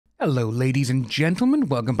Hello ladies and gentlemen,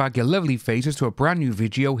 welcome back your lovely faces to a brand new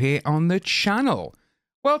video here on the channel.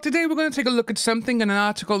 Well, today we're going to take a look at something in an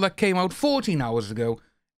article that came out 14 hours ago,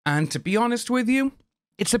 and to be honest with you,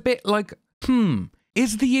 it's a bit like,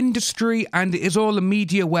 is the industry and is all the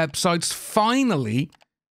media websites finally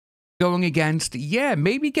going against,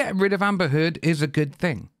 maybe getting rid of Amber Heard is a good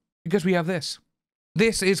thing? Because we have this.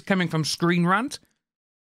 This is coming from Screen Rant.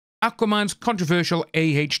 Aquaman's controversial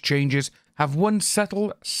AH changes have one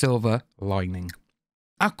subtle silver lining.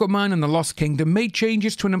 Aquaman and the Lost Kingdom made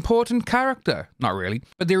changes to an important character. Not really,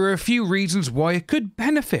 but there are a few reasons why it could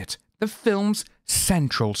benefit the film's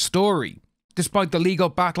central story. Despite the legal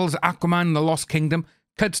battles, Aquaman and the Lost Kingdom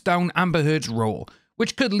cuts down Amber Heard's role,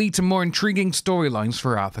 which could lead to more intriguing storylines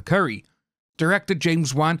for Arthur Curry. Director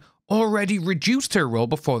James Wan already reduced her role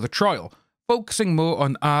before the trial, focusing more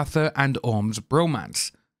on Arthur and Orm's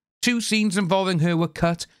bromance. 2 scenes involving her were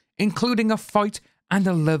cut, including a fight and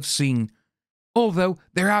a love scene. Although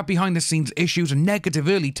there are behind-the-scenes issues and negative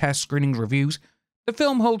early test screening reviews, the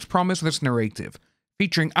film holds promise with its narrative,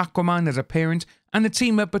 featuring Aquaman as a parent and the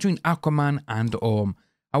team-up between Aquaman and Orm.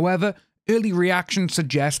 However, early reactions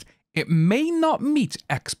suggest it may not meet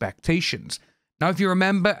expectations. Now, if you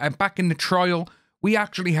remember, back in the trial, we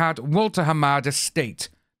actually had Walter Hamada state,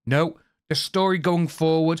 no, the story going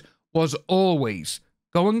forward was always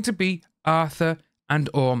going to be Arthur and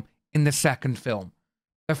Orm in the second film.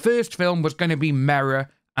 The first film was going to be Mera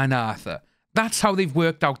and Arthur. That's how they've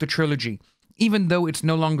worked out the trilogy. Even though it's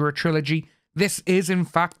no longer a trilogy, this is in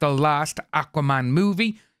fact the last Aquaman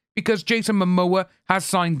movie because Jason Momoa has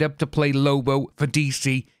signed up to play Lobo for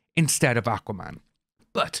DC instead of Aquaman.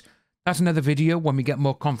 But that's another video when we get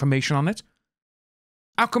more confirmation on it.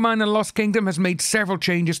 Aquaman and the Lost Kingdom has made several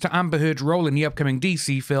changes to Amber Heard's role in the upcoming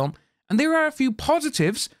DC film, and there are a few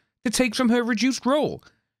positives to take from her reduced role.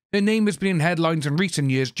 Her name has been in headlines in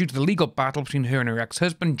recent years due to the legal battle between her and her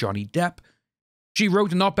ex-husband, Johnny Depp. She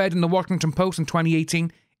wrote an op-ed in the Washington Post in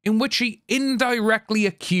 2018 in which she indirectly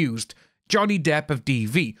accused Johnny Depp of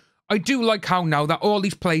DV. I do like how now that all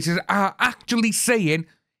these places are actually saying,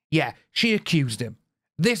 yeah, she accused him.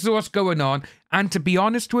 This is what's going on, and to be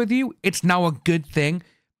honest with you, it's now a good thing,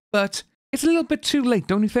 but it's a little bit too late,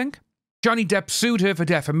 don't you think? Johnny Depp sued her for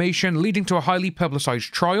defamation, leading to a highly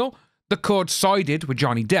publicised trial. The court sided with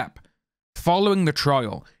Johnny Depp. Following the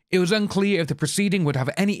trial, it was unclear if the proceeding would have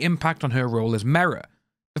any impact on her role as Mera.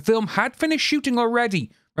 The film had finished shooting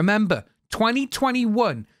already. Remember,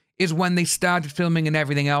 2021 is when they started filming and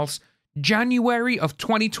everything else. January of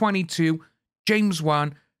 2022, James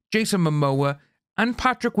Wan, Jason Momoa, and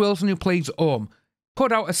Patrick Wilson, who plays Orm,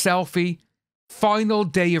 put out a selfie. Final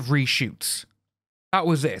day of reshoots. That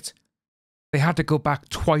was it. They had to go back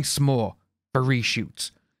twice more for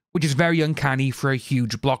reshoots, which is very uncanny for a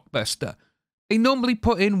huge blockbuster. They normally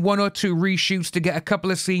put in 1 or 2 reshoots to get a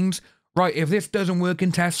couple of scenes. Right, if this doesn't work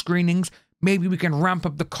in test screenings, maybe we can ramp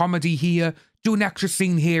up the comedy here, do an extra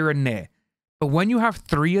scene here and there. But when you have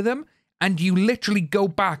 3 of them, and you literally go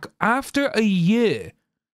back after a year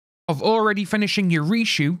of already finishing your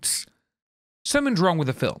reshoots, something's wrong with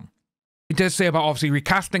the film. It does say about obviously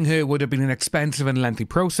recasting her would have been an expensive and lengthy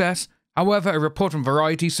process. However, a report from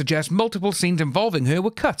Variety suggests multiple scenes involving her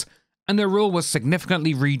were cut, and her role was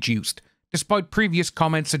significantly reduced, despite previous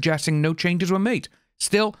comments suggesting no changes were made.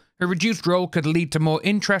 Still, her reduced role could lead to more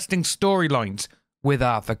interesting storylines with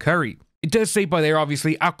Arthur Curry. It does say by there,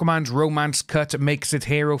 obviously, Aquaman's romance cut makes its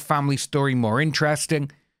hero family story more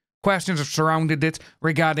interesting. Questions have surrounded it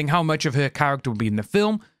regarding how much of her character would be in the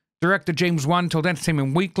film. Director James Wan told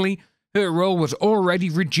Entertainment Weekly her role was already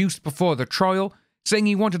reduced before the trial, saying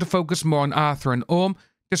he wanted to focus more on Arthur and Orm,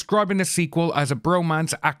 describing the sequel as a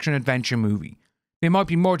bromance action-adventure movie. There might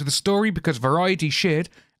be more to the story because Variety shared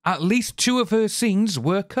at least 2 of her scenes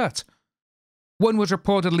were cut. One was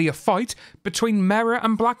reportedly a fight between Mera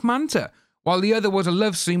and Black Manta, while the other was a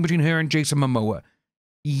love scene between her and Jason Momoa.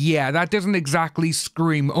 Yeah, that doesn't exactly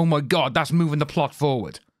scream, oh my god, that's moving the plot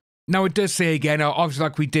forward. Now it does say again, obviously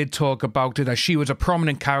like we did talk about it, as she was a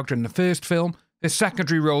prominent character in the first film, the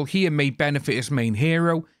secondary role here may benefit its main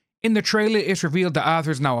hero. In the trailer, it's revealed that Arthur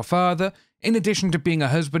is now a father, in addition to being a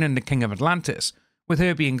husband and the King of Atlantis. With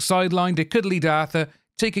her being sidelined, it could lead Arthur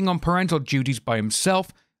taking on parental duties by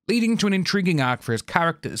himself, leading to an intriguing arc for his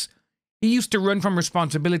characters. He used to run from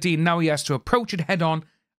responsibility, and now he has to approach it head-on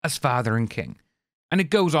as father and king. And it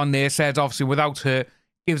goes on there, says obviously without her,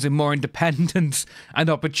 gives him more independence and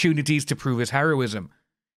opportunities to prove his heroism.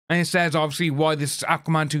 And it says obviously why this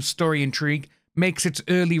Aquaman 2 story intrigue makes its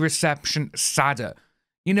early reception sadder.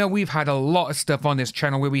 You know, we've had a lot of stuff on this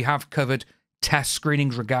channel where we have covered test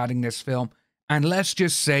screenings regarding this film, and let's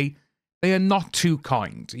just say they are not too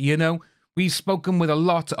kind, you know? We've spoken with a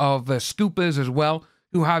lot of scoopers as well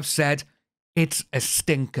who have said it's a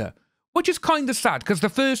stinker, which is kind of sad because the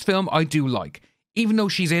first film I do like. Even though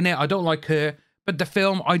she's in it, I don't like her, but the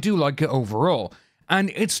film, I do like it overall.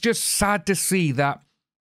 And it's just sad to see that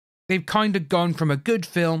they've kind of gone from a good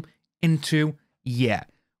film into, yeah,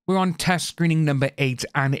 we're on test screening number 8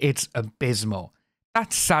 and it's abysmal.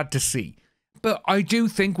 That's sad to see. But I do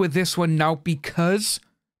think with this one now, because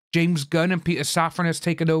James Gunn and Peter Safran has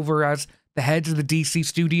taken over as the heads of the DC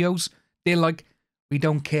studios, they're like, we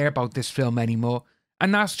don't care about this film anymore.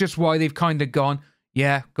 And that's just why they've kind of gone,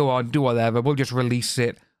 yeah, go on, do whatever, we'll just release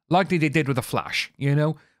it. Like they did with The Flash, you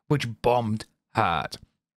know, which bombed hard.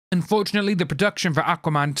 Unfortunately, the production for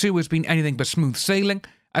Aquaman 2 has been anything but smooth sailing,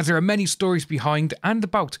 as there are many stories behind and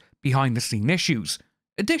about behind-the-scene issues.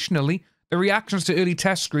 Additionally, the reactions to early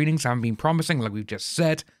test screenings haven't been promising, like we've just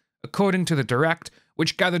said. According to The Direct,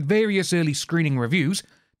 which gathered various early screening reviews,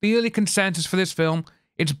 the early consensus for this film,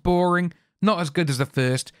 it's boring, not as good as the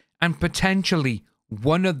first, and potentially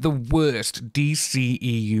one of the worst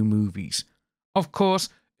DCEU movies. Of course,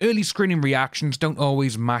 early screening reactions don't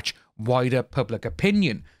always match wider public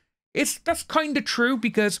opinion. That's kind of true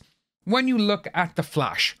because when you look at The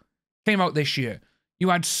Flash, came out this year, you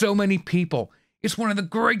had so many people. It's one of the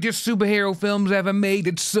greatest superhero films ever made.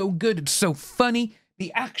 It's so good. It's so funny.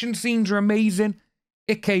 The action scenes are amazing.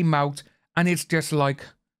 It came out and it's just like,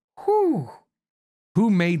 whew, who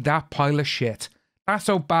made that pile of shit? That's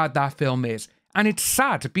how bad that film is. And it's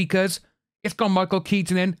sad because it's got Michael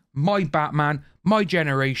Keaton in, my Batman, my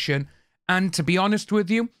generation. And to be honest with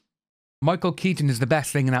you, Michael Keaton is the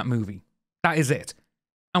best thing in that movie. That is it.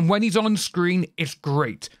 And when he's on screen, it's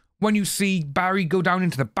great. When you see Barry go down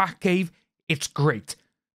into the Batcave, it's great.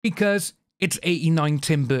 Because it's 89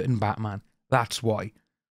 Tim Burton Batman. That's why.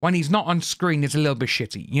 When he's not on screen, it's a little bit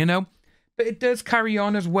shitty, you know? But it does carry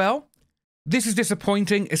on as well. This is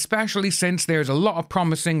disappointing, especially since there's a lot of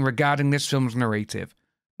promising regarding this film's narrative.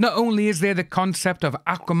 Not only is there the concept of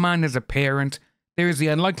Aquaman as a parent, there is the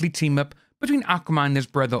unlikely team-up between Aquaman and his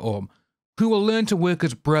brother Orm, who will learn to work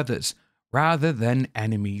as brothers rather than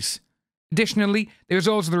enemies. Additionally, there is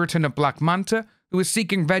also the return of Black Manta, who is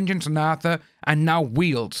seeking vengeance on Arthur and now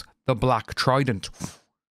wields the Black Trident.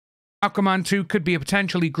 Aquaman 2 could be a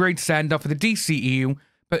potentially great send-off for the DCEU,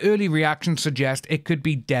 but early reactions suggest it could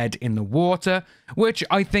be dead in the water, which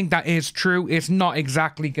I think that is true. It's not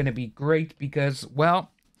exactly going to be great because,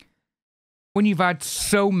 well, when you've had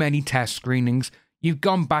so many test screenings, you've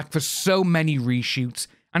gone back for so many reshoots,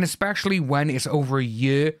 and especially when it's over a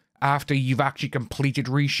year after you've actually completed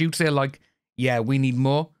reshoots, they're like, yeah, we need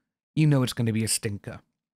more. You know it's going to be a stinker.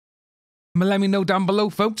 But let me know down below,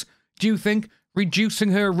 folks. Do you think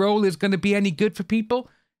reducing her role is going to be any good for people?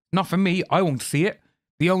 Not for me. I won't see it.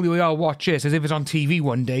 The only way I'll watch this is if it's on TV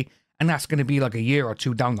one day, and that's going to be like a year or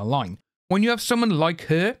two down the line. When you have someone like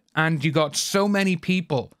her, and you got so many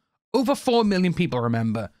people, over 4 million people,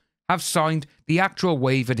 remember, have signed the actual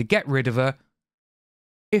waiver to get rid of her.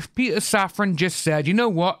 If Peter Safran just said, you know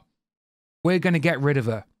what, we're going to get rid of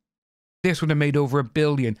her, this would have made over $1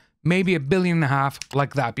 billion, maybe $1.5 billion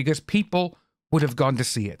like that, because people would have gone to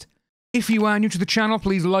see it. If you are new to the channel,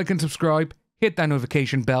 please like and subscribe, hit that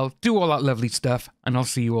notification bell, do all that lovely stuff, and I'll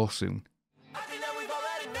see you all soon.